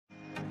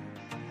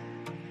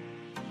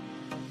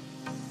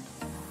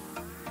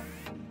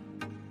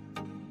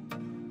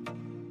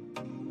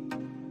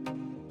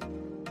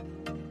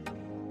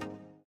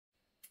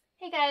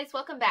guys,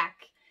 welcome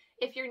back.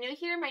 If you're new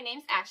here, my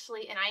name's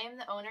Ashley and I am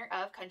the owner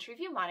of Country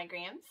View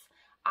Monograms.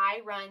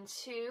 I run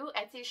 2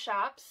 Etsy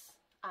shops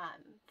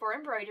for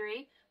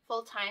embroidery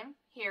full-time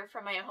here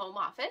from my home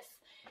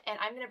office, and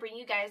I'm going to bring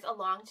you guys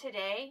along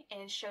today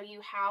and show you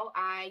how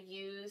I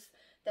use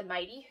the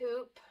Mighty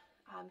Hoop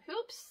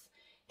hoops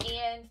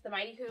and the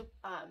Mighty Hoop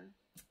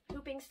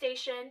hooping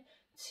station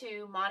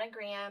to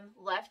monogram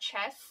left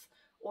chests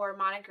or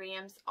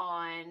monograms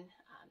on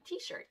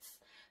t-shirts.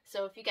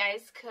 So if you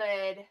guys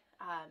could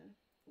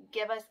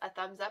give us a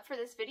thumbs up for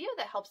this video,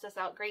 that helps us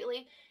out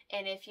greatly.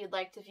 And if you'd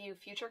like to view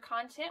future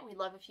content, we'd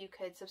love if you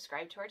could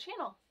subscribe to our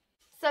channel.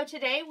 So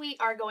today we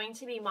are going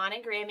to be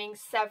monogramming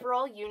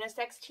several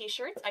unisex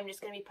t-shirts. I'm just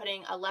going to be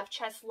putting a left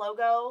chest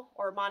logo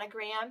or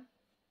monogram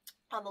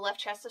on the left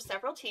chest of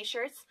several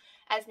t-shirts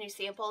as new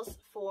samples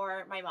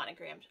for my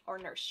monogram or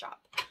nurse shop.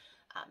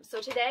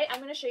 So today I'm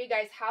going to show you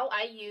guys how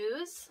I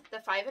use the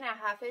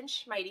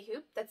 5.5-inch Mighty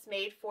Hoop that's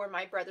made for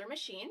my Brother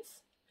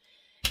Machines,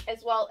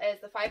 as well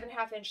as the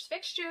 5.5-inch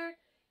fixture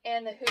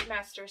and the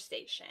HoopMaster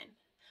station.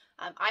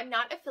 I'm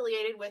not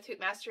affiliated with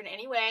HoopMaster in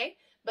any way,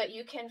 but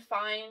you can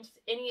find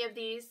any of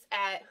these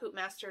at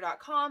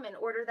HoopMaster.com and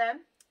order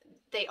them.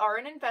 They are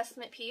an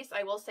investment piece,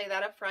 I will say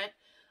that up front.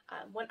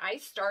 When I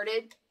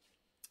started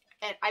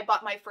and I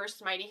bought my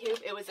first Mighty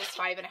Hoop, it was this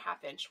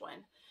 5.5-inch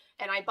one.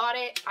 And I bought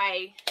it,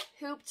 I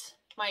hooped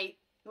my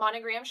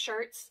monogram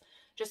shirts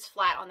just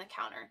flat on the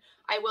counter.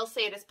 I will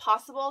say it is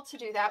possible to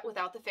do that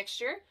without the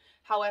fixture.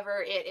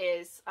 However, it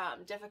is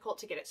difficult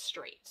to get it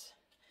straight.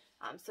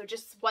 So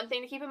just one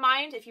thing to keep in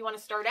mind, if you want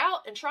to start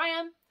out and try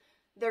them,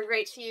 they're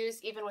great to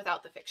use even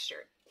without the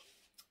fixture.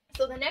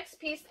 So the next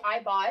piece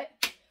I bought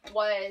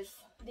was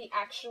the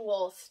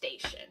actual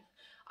station.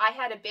 I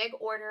had a big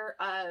order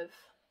of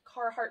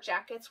Carhartt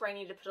jackets where I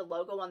needed to put a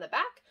logo on the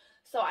back.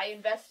 So I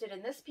invested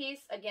in this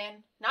piece.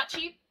 Again, not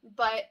cheap,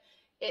 but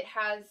it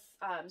has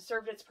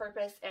served its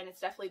purpose and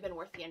it's definitely been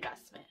worth the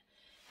investment.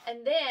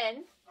 And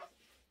then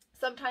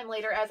sometime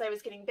later, as I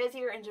was getting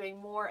busier and doing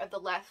more of the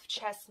left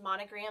chest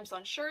monograms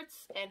on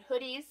shirts and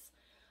hoodies,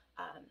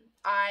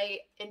 I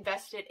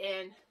invested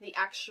in the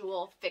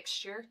actual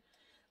fixture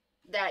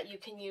that you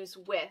can use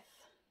with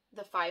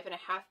the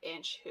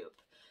 5.5-inch hoop.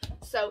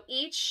 So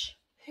each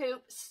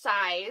hoop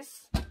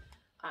size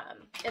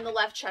in the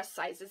left chest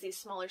sizes, these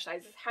smaller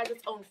sizes, has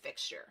its own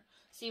fixture.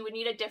 So you would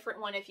need a different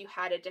one if you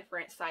had a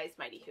different size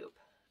Mighty Hoop.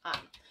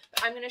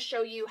 But I'm going to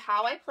show you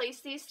how I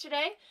place these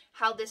today,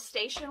 how this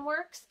station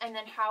works, and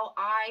then how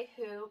I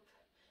hoop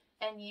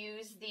and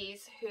use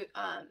these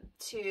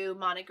to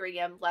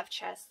monogram left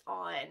chest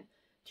on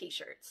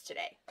t-shirts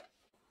today.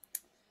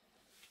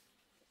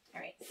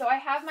 Alright, so I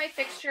have my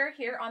fixture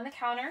here on the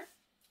counter,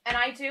 and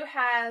I do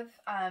have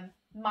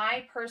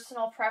my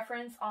personal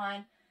preference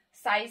on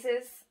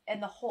sizes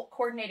and the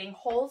coordinating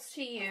holes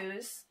to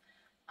use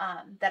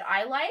that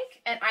I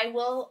like, and I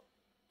will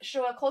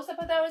show a close-up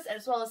of those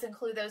as well as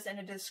include those in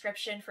a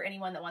description for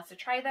anyone that wants to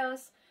try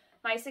those.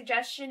 My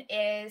suggestion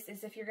is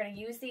if you're going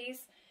to use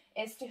these,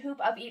 is to hoop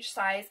up each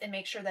size and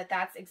make sure that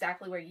that's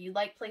exactly where you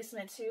like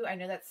placement to. I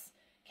know that's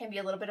can be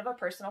a little bit of a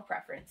personal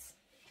preference.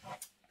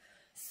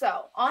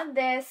 So on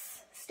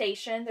this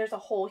station, there's a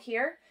hole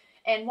here,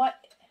 and what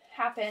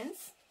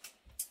happens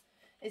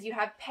is you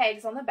have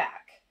pegs on the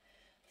back.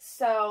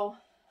 So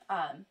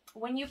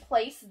when you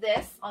place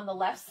this on the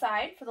left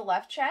side for the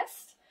left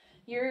chest,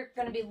 you're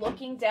going to be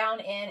looking down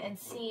in and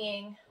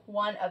seeing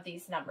one of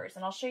these numbers.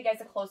 And I'll show you guys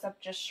a close-up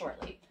just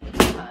shortly.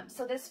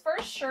 So this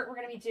first shirt we're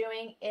going to be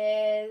doing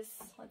is,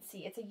 let's see,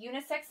 it's a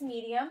unisex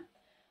medium.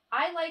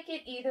 I like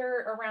it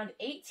either around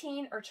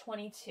 18 or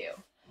 22.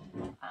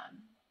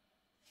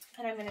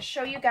 And I'm going to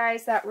show you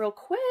guys that real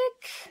quick.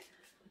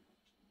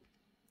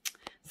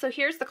 So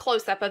here's the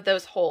close-up of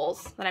those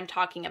holes that I'm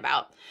talking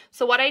about.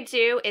 So what I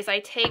do is I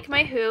take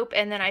my hoop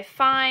and then I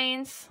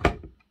find,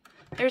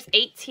 there's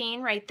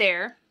 18 right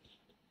there.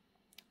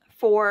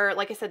 For,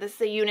 like I said, this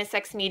is a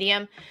unisex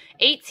medium.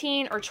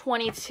 18 or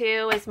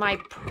 22 is my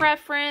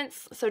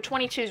preference. So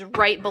 22 is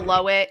right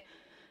below it.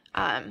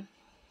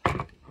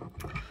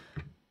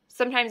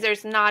 Sometimes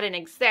there's not an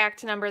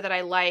exact number that I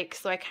like,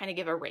 so I kind of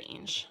give a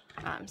range.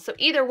 So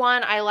either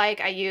one I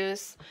like, I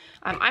use.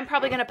 I'm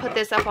probably going to put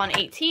this up on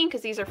 18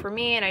 because these are for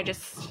me, and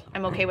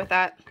I'm okay with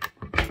that.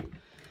 I'm going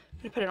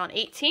to put it on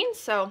 18,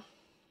 so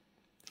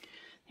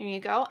there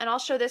you go. And I'll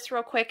show this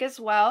real quick as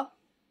well.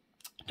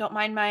 Don't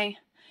mind my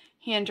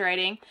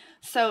handwriting.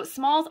 So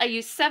smalls, I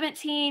use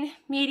 17,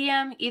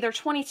 medium, either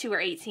 22 or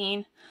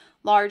 18,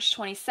 large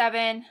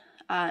 27,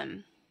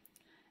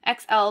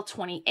 XL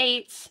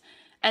 28,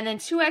 and then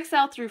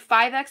 2XL through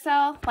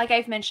 5XL, like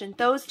I've mentioned,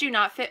 those do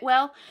not fit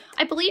well.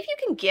 I believe you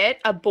can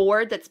get a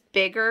board that's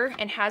bigger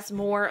and has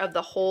more of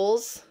the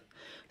holes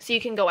so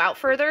you can go out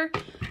further,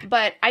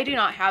 but I do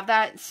not have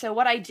that. So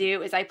what I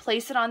do is I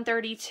place it on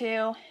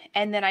 32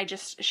 and then I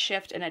just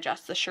shift and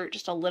adjust the shirt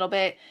just a little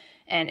bit.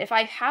 And if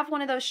I have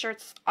one of those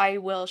shirts, I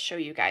will show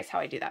you guys how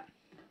I do that.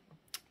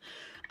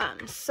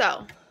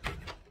 So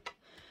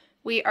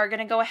we are going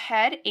to go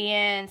ahead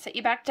and set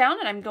you back down,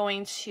 and I'm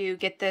going to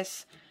get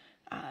this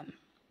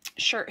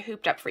shirt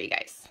hooped up for you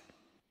guys.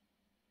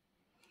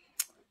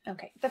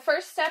 Okay, the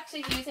first step to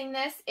using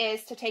this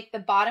is to take the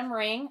bottom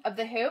ring of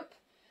the hoop.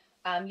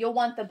 You'll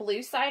want the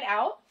blue side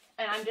out,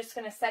 and I'm just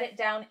going to set it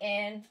down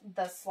in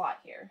the slot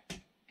here.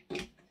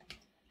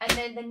 And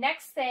then the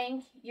next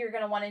thing you're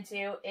going to want to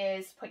do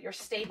is put your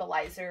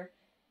stabilizer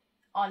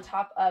on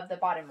top of the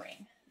bottom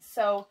ring.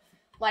 So,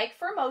 like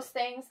for most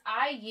things,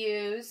 I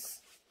use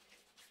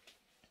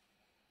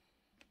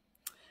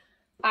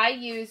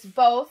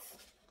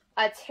both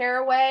a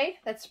tearaway,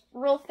 that's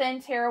real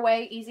thin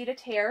tearaway, easy to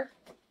tear,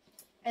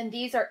 and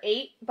these are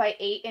 8 by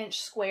 8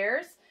 inch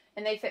squares,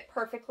 and they fit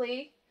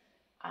perfectly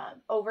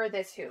over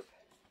this hoop.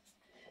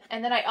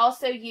 And then I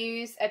also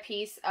use a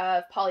piece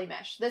of poly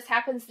mesh. This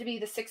happens to be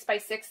the 6 by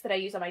 6 that I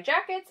use on my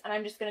jackets, and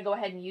I'm just going to go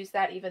ahead and use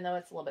that even though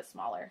it's a little bit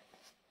smaller.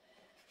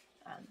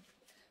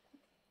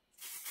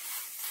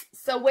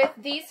 So with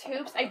these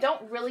hoops, I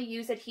don't really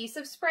use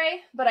adhesive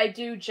spray, but I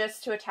do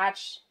just to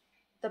attach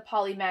the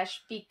poly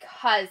mesh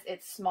because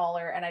it's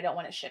smaller and I don't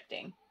want it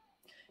shifting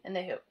in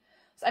the hoop.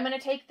 So I'm going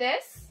to take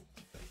this,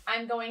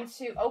 I'm going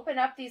to open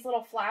up these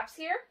little flaps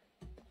here.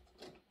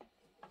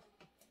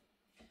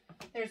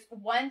 There's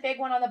one big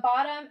one on the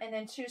bottom and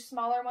then 2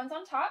 smaller ones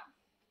on top.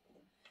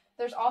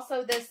 There's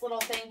also this little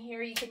thing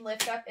here you can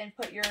lift up and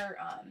put your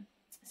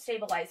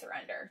stabilizer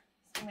under.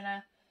 So I'm going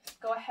to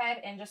go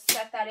ahead and just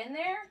set that in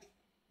there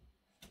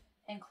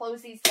and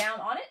close these down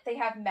on it. They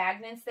have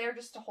magnets there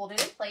just to hold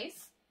it in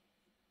place.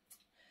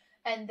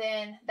 And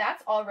then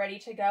that's all ready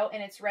to go,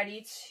 and it's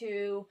ready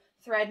to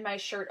thread my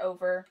shirt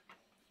over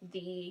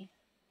the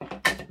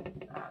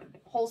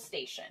whole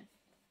station.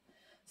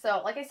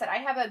 So like I said, I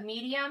have a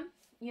medium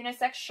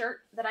unisex shirt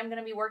that I'm going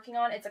to be working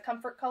on. It's a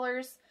Comfort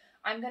Colors.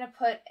 I'm going to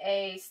put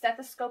a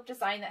stethoscope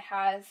design that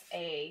has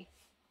a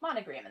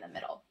monogram in the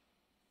middle.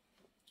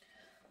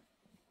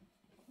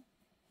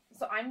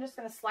 So I'm just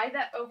going to slide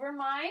that over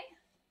my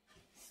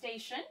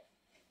station.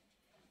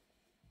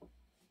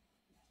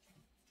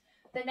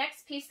 The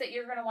next piece that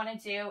you're going to want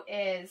to do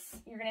is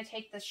you're going to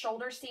take the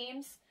shoulder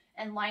seams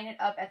and line it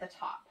up at the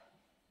top.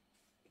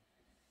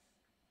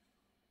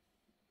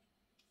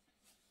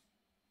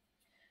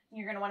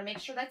 You're going to want to make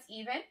sure that's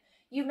even.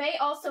 You may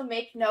also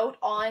make note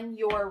on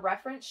your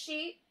reference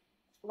sheet,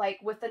 like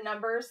with the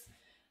numbers.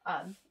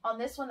 On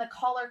this one, the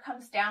collar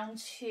comes down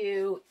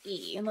to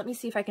E. And let me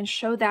see if I can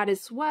show that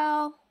as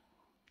well.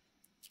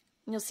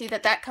 You'll see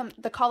that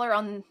the collar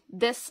on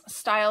this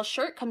style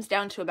shirt comes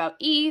down to about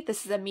E.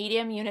 This is a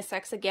medium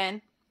unisex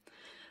again.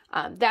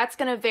 That's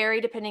going to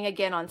vary depending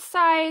again on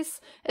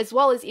size, as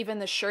well as even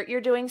the shirt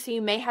you're doing. So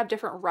you may have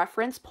different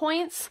reference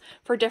points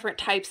for different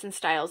types and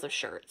styles of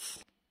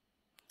shirts.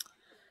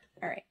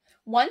 All right.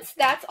 Once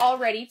that's all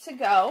ready to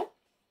go,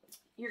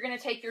 you're going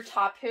to take your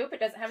top hoop. It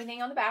doesn't have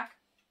anything on the back,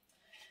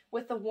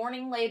 with the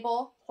warning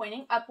label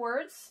pointing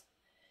upwards.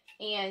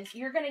 And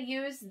you're going to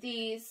use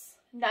these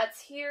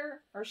nuts here,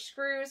 or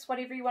screws,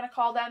 whatever you want to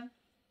call them,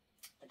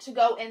 to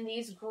go in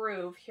these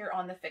grooves here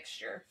on the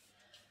fixture.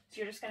 So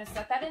you're just going to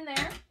set that in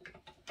there.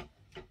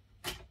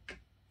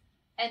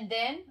 And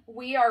then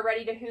we are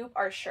ready to hoop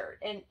our shirt.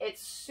 And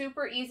it's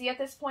super easy at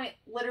this point.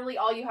 Literally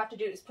all you have to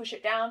do is push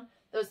it down.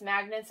 Those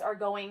magnets are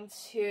going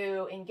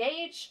to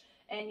engage,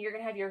 and you're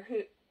going to have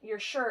your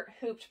shirt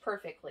hooped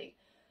perfectly.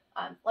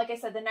 Like I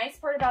said, the nice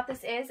part about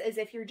this is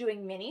if you're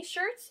doing mini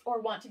shirts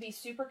or want to be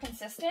super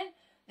consistent,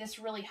 this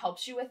really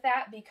helps you with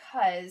that,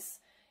 because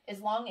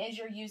as long as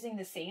you're using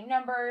the same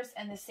numbers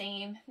and the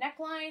same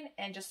neckline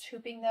and just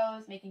hooping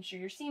those, making sure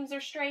your seams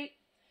are straight,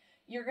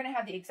 you're going to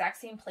have the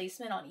exact same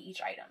placement on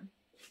each item.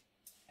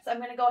 So I'm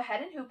going to go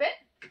ahead and hoop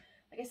it.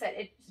 Like I said,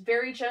 it's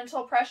very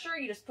gentle pressure.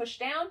 You just push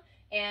down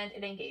and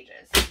it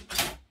engages.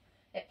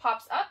 It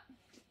pops up.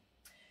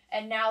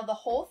 And now the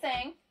whole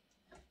thing,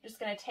 just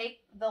going to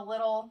take the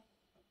little,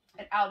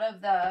 out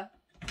of the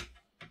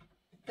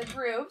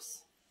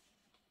grooves.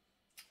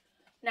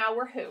 Now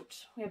we're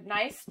hooped. We have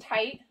nice,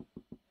 tight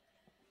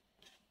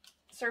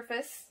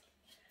surface.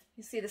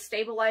 You see the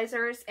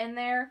stabilizers in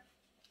there.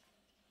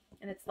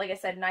 And it's, like I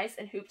said, nice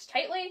and hooped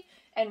tightly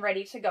and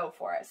ready to go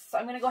for us. So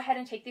I'm going to go ahead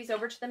and take these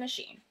over to the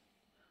machine.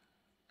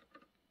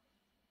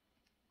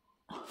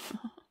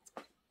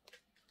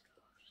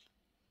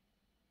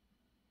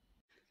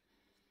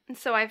 And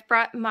so I've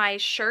brought my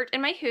shirt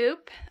and my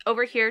hoop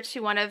over here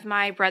to one of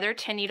my Brother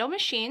 10 needle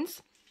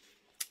machines.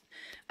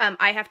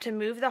 I have to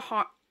move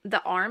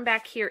the arm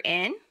back here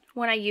in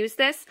when I use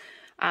this.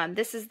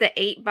 This is the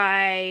 8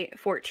 by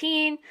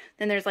 14,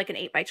 then there's like an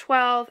 8 by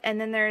 12,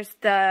 and then there's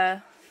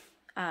the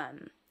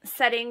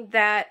setting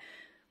that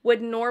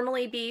would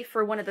normally be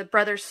for one of the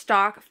Brother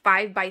stock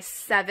 5 by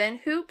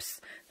 7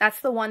 hoops.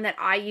 That's the one that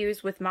I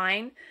use with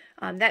mine.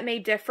 That may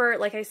differ,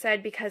 like I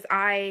said, because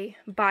I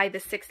buy the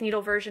 6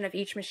 needle version of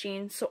each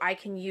machine, so I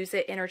can use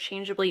it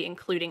interchangeably,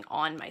 including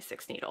on my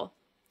 6 needle.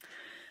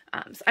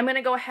 So I'm going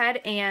to go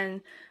ahead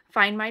and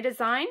find my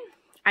design.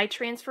 I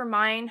transfer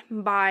mine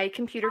by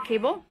computer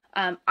cable.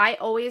 I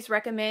always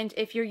recommend,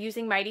 if you're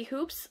using Mighty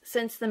hoops,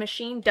 since the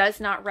machine does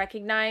not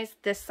recognize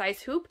this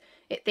size hoop,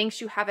 it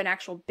thinks you have an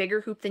actual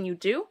bigger hoop than you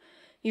do.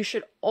 You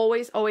should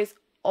always, always,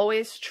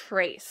 always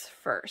trace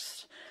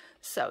first.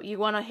 So you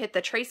want to hit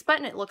the trace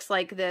button. It looks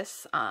like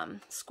this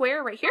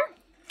square right here.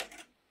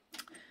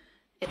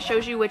 It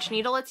shows you which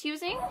needle it's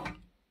using.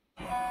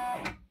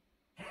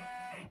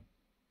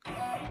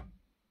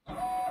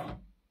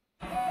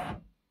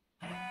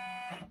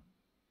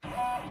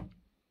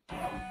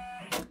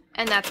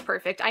 And that's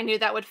perfect. I knew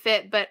that would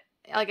fit, but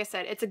like I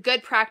said, it's a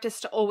good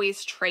practice to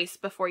always trace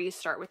before you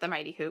start with the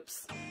Mighty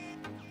Hoops.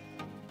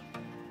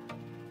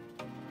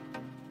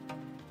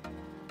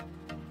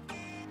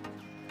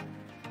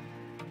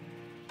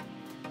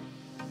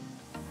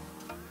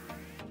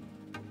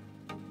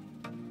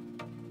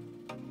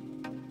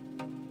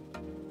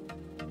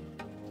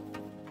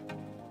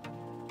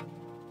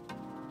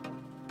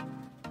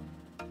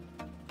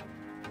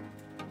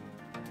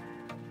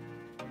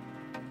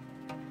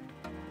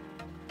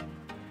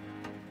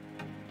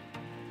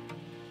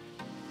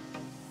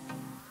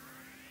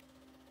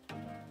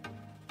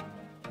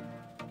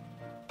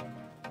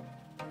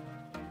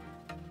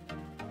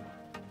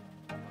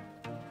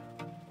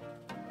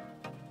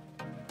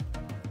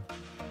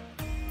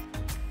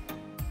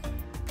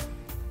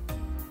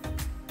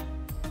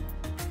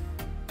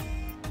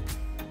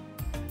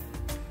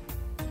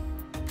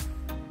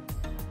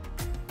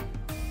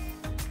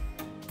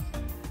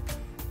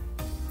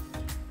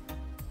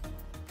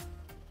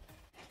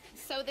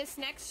 So this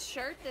next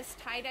shirt, this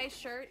tie-dye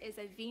shirt, is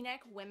a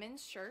V-neck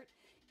women's shirt.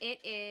 It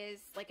is,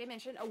 like I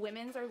mentioned, a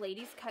women's or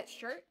ladies cut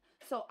shirt.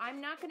 So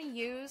I'm not going to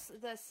use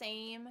the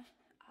same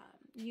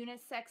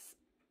unisex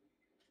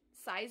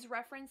size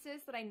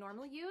references that I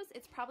normally use.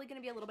 It's probably going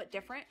to be a little bit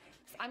different.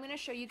 So I'm going to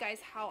show you guys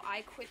how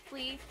I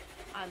quickly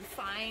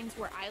find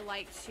where I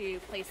like to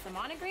place the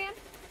monogram.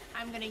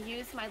 I'm going to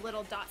use my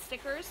little dot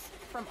stickers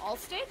from All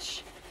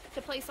Stitch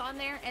to place on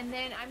there, and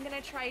then I'm going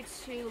to try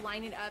to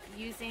line it up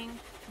using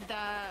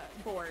the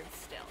board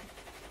still.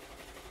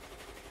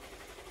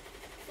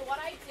 So what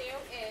I do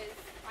is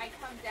I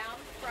come down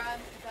from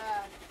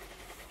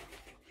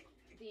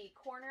the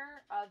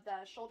corner of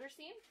the shoulder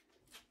seam,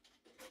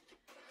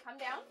 come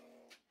down,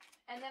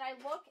 and then I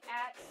look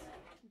at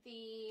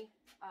the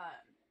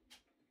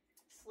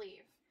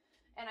sleeve,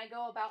 and I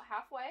go about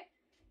halfway.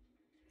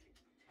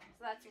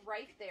 So that's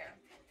right there.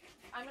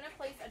 I'm going to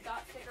place a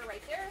dot sticker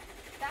right there.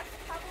 That's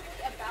probably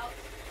about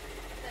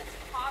the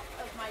top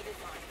of my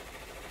design.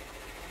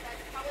 That's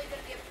probably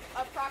going to be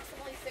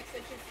approximately 6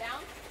 inches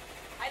down.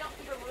 I don't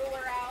keep a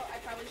ruler out. I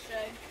probably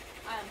should.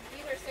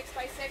 These are 6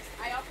 by 6.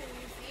 I often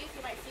use these. You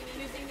might see me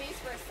using these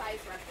for a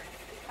size reference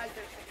because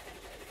they're 6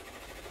 inches.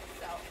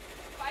 So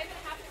 5.5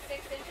 to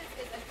 6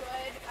 inches is a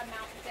good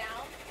amount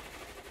down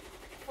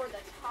for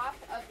the top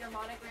of your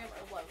monogram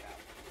or logo.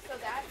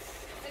 So that's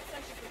 6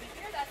 inches would be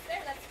here. That's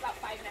there. That's about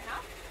 5.5.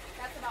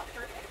 That's about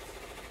perfect.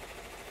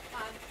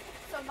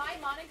 So my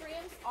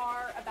monograms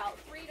are about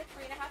 3 to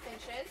 3.5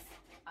 inches.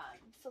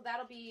 So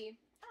that'll be,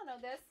 I don't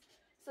know, this.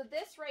 So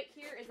this right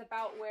here is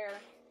about where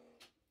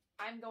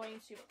I'm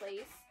going to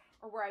place,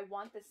 or where I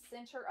want the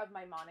center of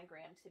my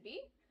monogram to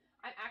be.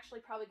 I'm actually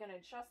probably going to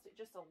adjust it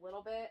just a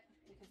little bit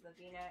because of the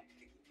V-neck.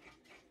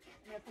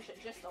 I'm going to push it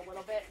just a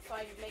little bit so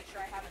I make sure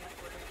I have enough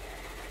room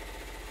there.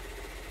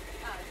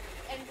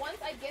 And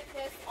once I get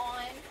this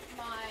on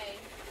my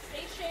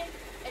station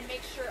and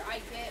make sure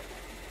I get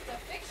the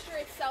fixture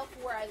itself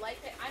where I like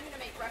it, I'm going to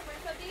make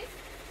reference of these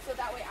so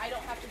that way I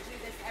don't have to do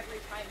this every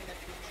time in the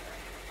future.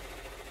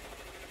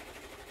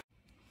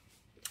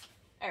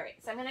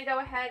 Alright, so I'm going to go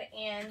ahead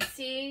and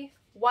see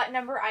what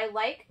number I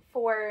like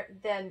for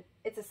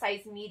it's a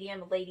size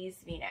medium ladies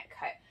V-neck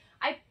cut.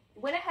 I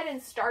went ahead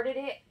and started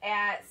it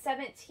at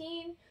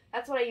 17.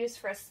 That's what I used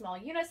for a small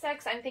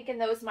unisex. I'm thinking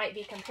those might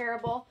be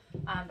comparable,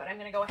 but I'm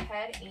going to go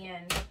ahead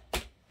and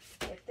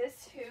get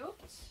this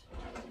hooped.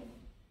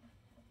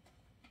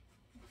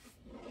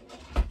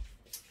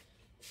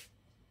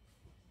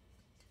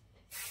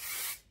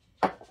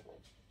 I'm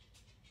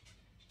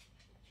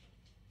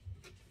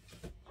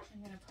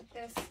going to put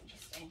this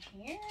just in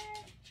here.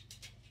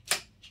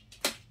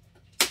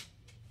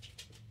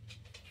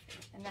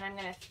 And then I'm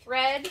going to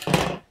thread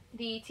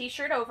the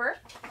t-shirt over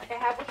like I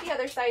have with the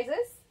other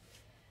sizes.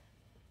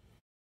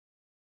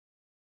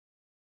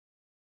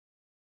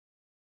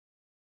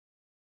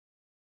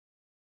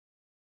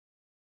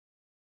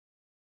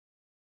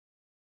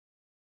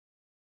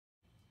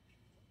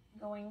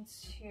 Going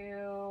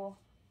to,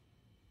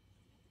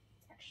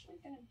 it's actually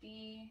going to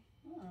be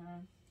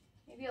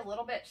maybe a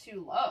little bit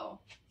too low.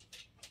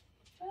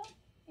 Well,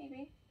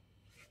 maybe.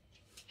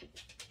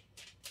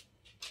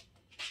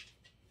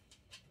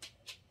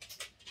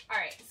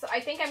 Alright, so I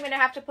think I'm going to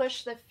have to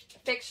push the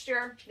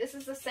fixture. This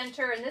is the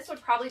center, and this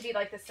would probably be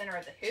like the center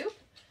of the hoop.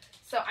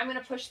 So I'm going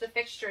to push the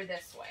fixture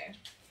this way.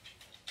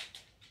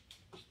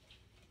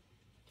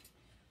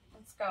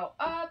 Let's go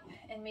up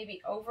and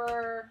maybe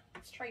over,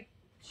 let's try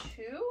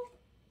 2.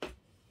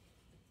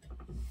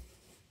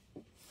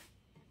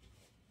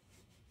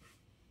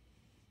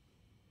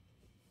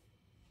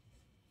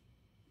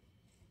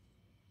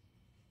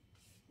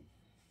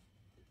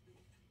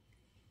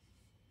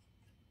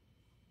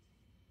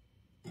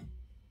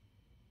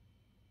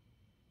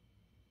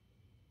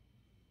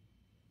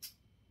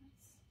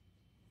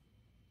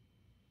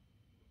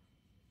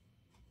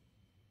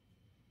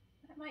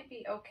 might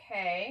be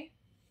okay.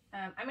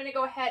 I'm going to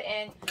go ahead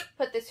and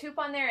put this hoop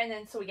on there, and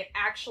then so we can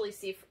actually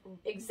see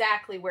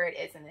exactly where it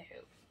is in the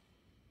hoop.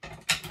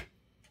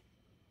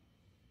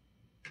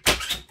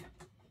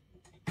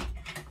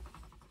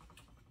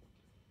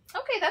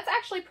 Okay, that's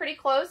actually pretty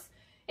close.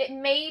 It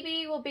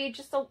maybe will be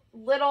just a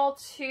little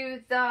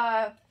to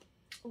the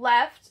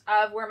left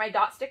of where my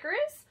dot sticker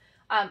is.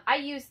 I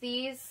use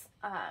these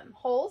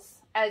holes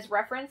as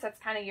reference. That's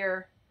kind of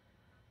your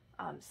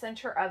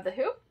center of the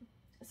hoop.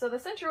 So the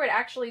center would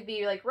actually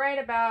be like right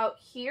about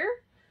here,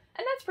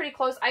 and that's pretty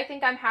close. I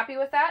think I'm happy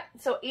with that.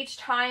 So each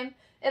time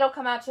it'll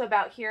come out to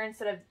about here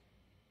instead of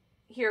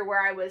here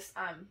where I was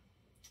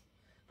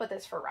put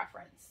this for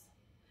reference.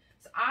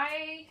 So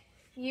I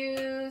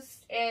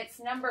used, it's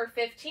number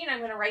 15. I'm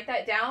going to write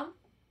that down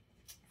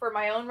for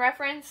my own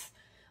reference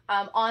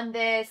on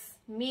this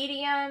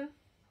medium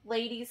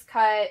ladies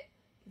cut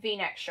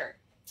V-neck shirt.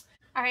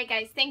 All right,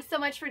 guys, thanks so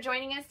much for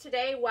joining us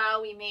today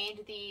while we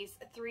made these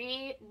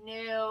 3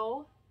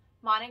 new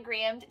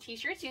monogrammed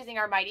t-shirts using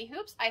our Mighty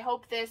Hoops. I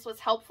hope this was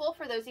helpful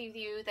for those of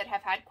you that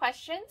have had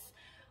questions.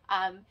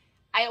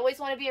 I always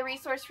want to be a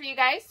resource for you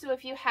guys, so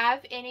if you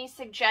have any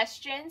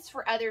suggestions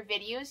for other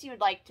videos you'd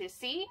like to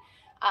see,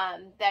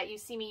 that you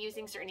see me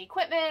using certain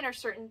equipment or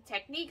certain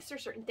techniques or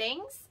certain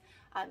things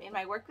in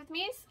my work with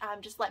me's,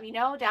 just let me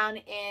know down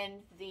in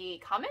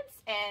the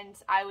comments, and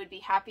I would be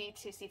happy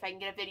to see if I can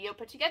get a video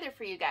put together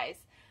for you guys.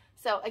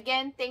 So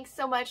again, thanks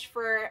so much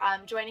for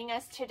joining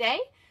us today.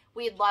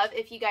 We'd love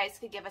if you guys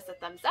could give us a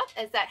thumbs up,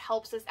 as that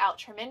helps us out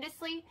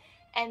tremendously.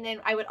 And then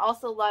I would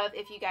also love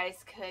if you guys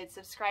could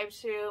subscribe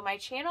to my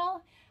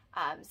channel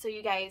so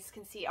you guys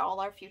can see all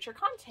our future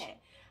content.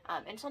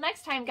 Until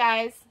next time,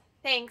 guys,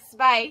 thanks,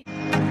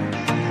 bye.